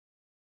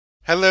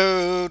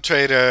Hello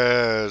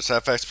traders,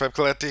 FX Pip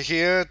Collector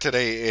here.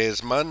 Today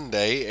is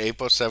Monday,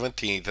 April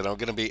 17th, and I'm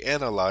going to be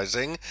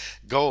analyzing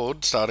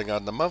gold starting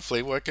on the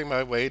monthly, working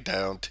my way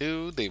down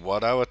to the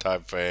 1 hour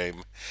time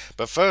frame.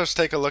 But first,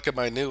 take a look at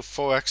my new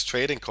Forex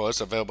trading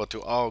course available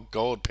to all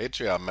gold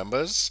Patreon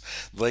members.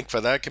 The link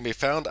for that can be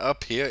found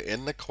up here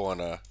in the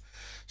corner.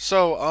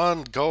 So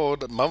on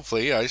gold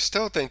monthly, I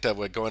still think that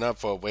we're going up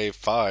for a wave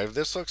 5.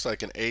 This looks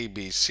like an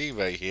ABC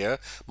right here,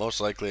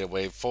 most likely a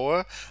wave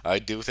 4. I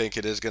do think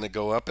it is going to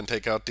go up and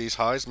take out these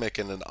highs,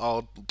 making an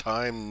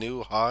all-time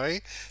new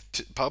high,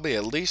 probably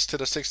at least to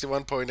the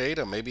 61.8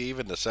 or maybe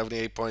even the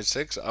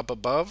 78.6 up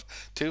above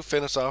to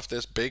finish off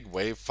this big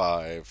wave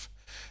 5.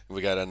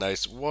 We got a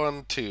nice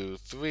 1, 2,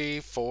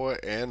 3, 4,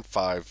 and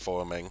 5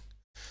 forming.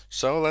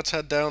 So let's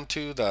head down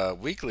to the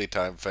weekly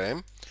time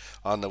frame.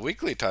 On the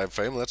weekly time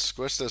frame, let's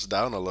squish this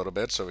down a little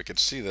bit so we can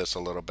see this a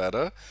little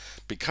better.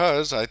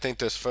 Because I think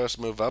this first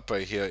move up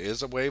right here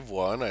is a wave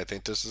 1. I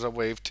think this is a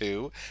wave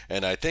 2.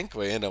 And I think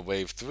we're in a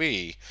wave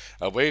 3.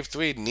 A wave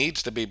 3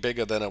 needs to be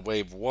bigger than a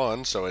wave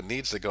 1, so it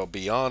needs to go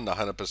beyond the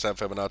 100%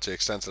 Fibonacci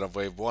extension of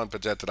wave 1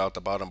 projected out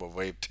the bottom of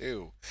wave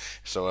 2.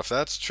 So if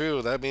that's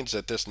true, that means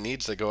that this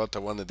needs to go up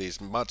to one of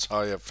these much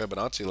higher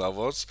Fibonacci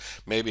levels,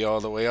 maybe all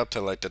the way up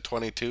to like the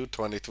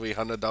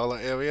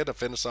 $2,200-$2,300 area to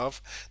finish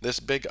off this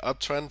big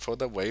uptrend for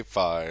the wave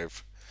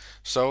 5.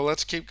 So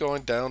let's keep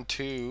going down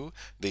to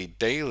the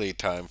daily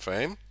time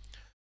frame.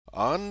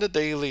 On the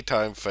daily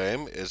time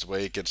frame is where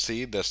you can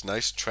see this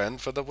nice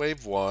trend for the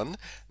wave 1.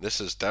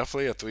 This is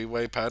definitely a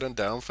three-way pattern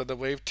down for the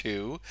wave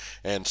 2.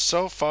 And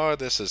so far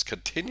this is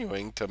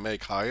continuing to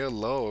make higher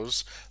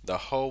lows the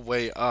whole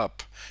way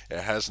up. It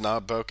has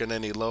not broken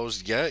any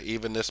lows yet.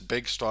 Even this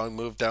big strong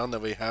move down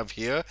that we have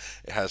here,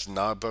 it has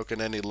not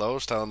broken any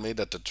lows, telling me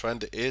that the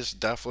trend is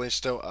definitely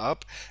still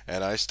up.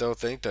 And I still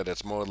think that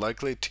it's more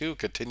likely to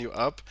continue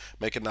up,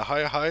 making the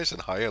higher highs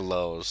and higher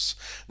lows.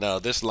 Now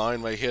this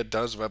line right here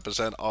does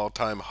represent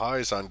all-time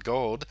highs on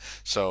gold,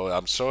 so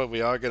I'm sure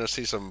we are going to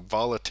see some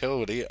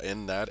volatility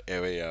in that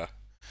area.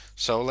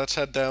 So let's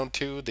head down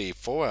to the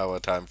 4 hour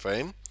time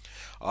frame.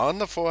 On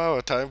the 4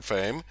 hour time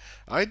frame,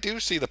 I do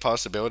see the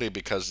possibility,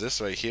 because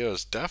this right here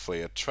is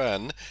definitely a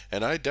trend,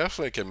 and I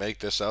definitely can make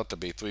this out to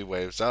be 3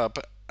 waves up.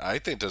 I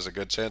think there's a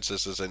good chance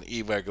this is an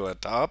irregular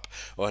top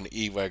or an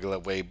irregular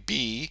wave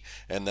B,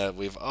 and that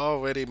we've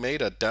already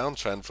made a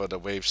downtrend for the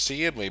wave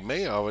C, and we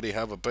may already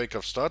have a break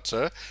of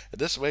structure.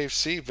 This wave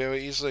C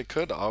very easily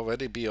could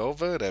already be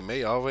over, and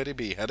may already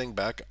be heading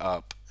back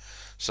up.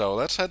 So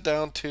let's head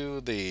down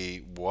to the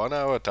 1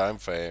 hour time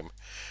frame.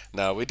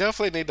 Now we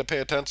definitely need to pay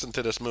attention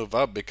to this move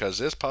up, because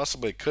this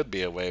possibly could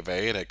be a wave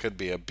A and it could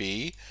be a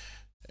B.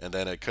 And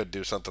then it could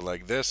do something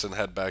like this and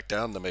head back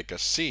down to make a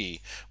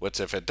C, which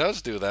if it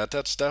does do that,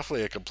 that's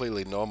definitely a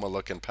completely normal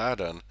looking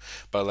pattern.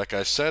 But like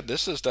I said,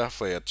 this is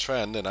definitely a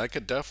trend, and I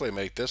could definitely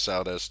make this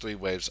out as 3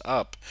 waves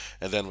up,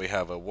 and then we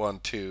have a 1,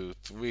 2,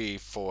 3,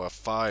 4,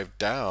 5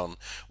 down.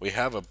 We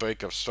have a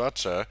break of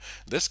structure.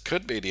 This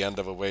could be the end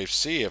of a wave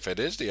C. If it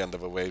is the end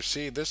of a wave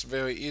C, this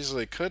very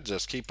easily could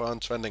just keep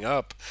on trending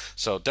up.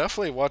 So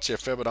definitely watch your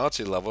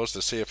Fibonacci levels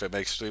to see if it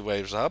makes 3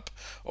 waves up,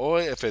 or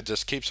if it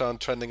just keeps on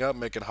trending up,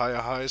 making higher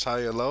highs,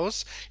 higher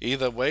lows.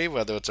 Either way,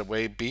 whether it's a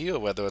wave B or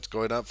whether it's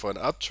going up for an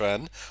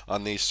uptrend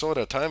on these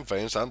shorter time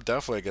frames, I'm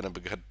definitely going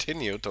to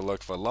continue to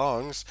look for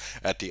longs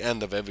at the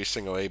end of every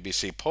single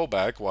ABC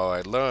pullback while I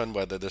learn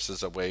whether this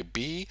is a wave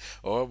B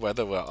or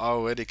whether we're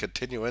already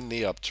continuing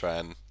the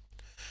uptrend.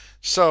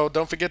 So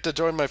don't forget to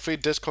join my free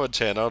Discord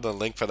channel. The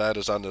link for that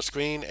is on the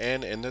screen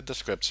and in the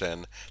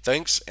description.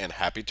 Thanks and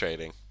happy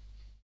trading.